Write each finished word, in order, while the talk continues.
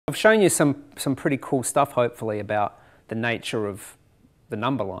I've shown you some pretty cool stuff, hopefully, about the nature of the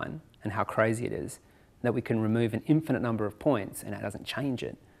number line and how crazy it is, that we can remove an infinite number of points and it doesn't change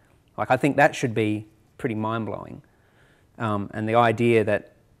it. Like, I think that should be pretty mind-blowing. And the idea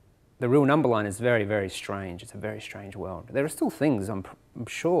that the real number line is very, very strange. It's a very strange world. There are still things, I'm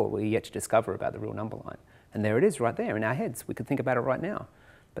sure, we're yet to discover about the real number line. And there it is right there in our heads. We could think about it right now.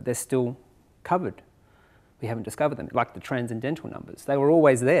 But they're still covered. We haven't discovered them, like the transcendental numbers. They were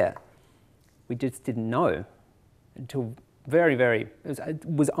always there. We just didn't know until it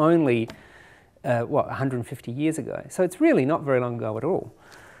was only, 150 years ago. So it's really not very long ago at all.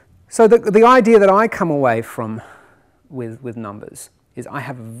 So the idea that I come away from with numbers is I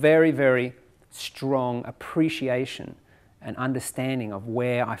have a very, very strong appreciation and understanding of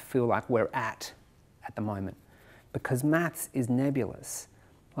where I feel like we're at the moment. Because maths is nebulous.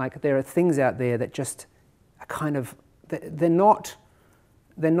 Like, there are things out there that just are kind of, they're not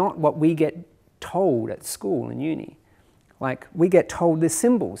what we get told at school and uni. Like, we get told there's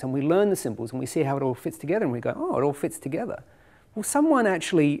symbols and we learn the symbols and we see how it all fits together and we go, oh, it all fits together. Well, someone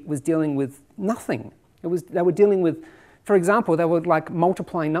actually was dealing with nothing. They were dealing with, for example, they were like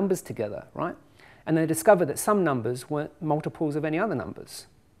multiplying numbers together, right? And they discovered that some numbers weren't multiples of any other numbers.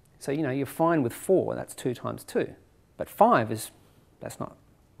 So, you know, you're fine with 4, that's 2 times 2. But 5 that's not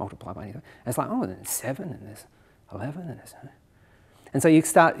multiplied by anything. And it's like, oh, there's 7 and there's 11 and there's... And so you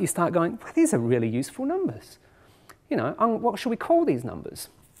start going, well, these are really useful numbers. You know, what should we call these numbers?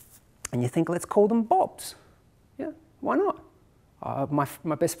 And you think, let's call them Bobs. Yeah, why not?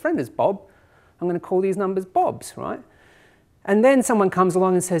 My best friend is Bob. I'm going to call these numbers Bobs, right? And then someone comes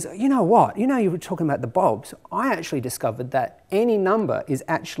along and says, you know what? You know, you were talking about the Bobs. I actually discovered that any number is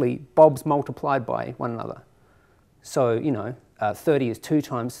actually Bobs multiplied by one another. So, you know, 30 is 2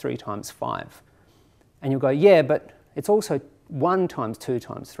 times 3 times 5. And you'll go, yeah, but it's also 1 times 2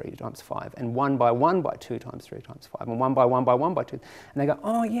 times 3 times 5, and 1 by 1 by 2 times 3 times 5, and 1 by 1 by 1 by 2. And they go,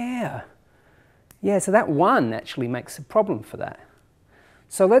 oh, yeah. Yeah, so that 1 actually makes a problem for that.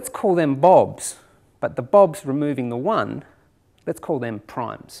 So let's call them Bobs, but the Bobs removing the 1, let's call them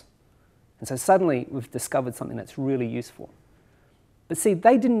primes. And so suddenly we've discovered something that's really useful. But see,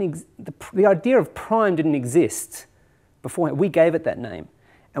 the idea of prime didn't exist before. We gave it that name,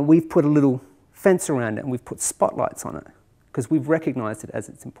 and we've put a little fence around it and we've put spotlights on it because we've recognized it as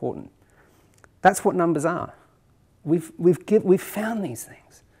it's important. That's what numbers are. We've found these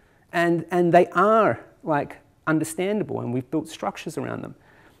things, and they are like understandable, and we've built structures around them.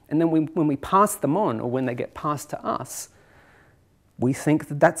 And then when we pass them on, or when they get passed to us, we think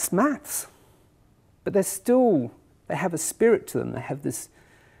that that's maths. But they have a spirit to them. They have this,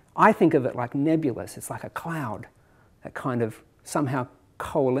 I think of it like nebulous. It's like a cloud that kind of somehow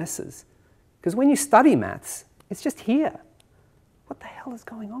coalesces. Because when you study maths, it's just here. What the hell is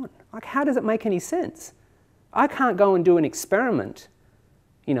going on? Like, how does it make any sense? I can't go and do an experiment.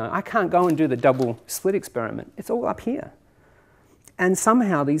 You know, I can't go and do the double slit experiment. It's all up here. And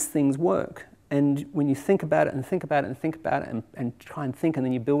somehow these things work. And when you think about it and think about it and think about it and try and think, and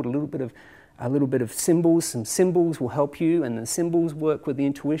then you build a little bit of symbols, some symbols will help you, and the symbols work with the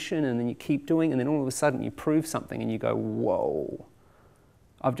intuition, and then you keep doing, and then all of a sudden you prove something and you go, whoa,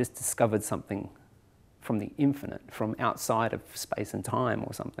 I've just discovered something from the infinite, from outside of space and time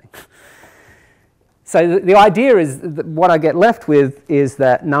or something. So the idea is that what I get left with is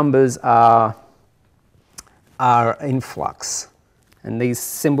that numbers are in flux. And these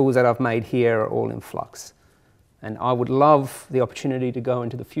symbols that I've made here are all in flux. And I would love the opportunity to go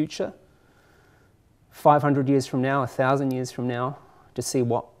into the future, 500 years from now, 1,000 years from now, to see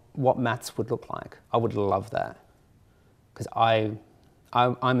what maths would look like. I would love that. Because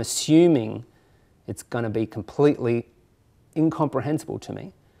I'm assuming it's going to be completely incomprehensible to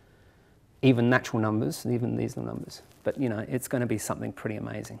me, even natural numbers, even these numbers. But, you know, it's going to be something pretty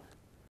amazing.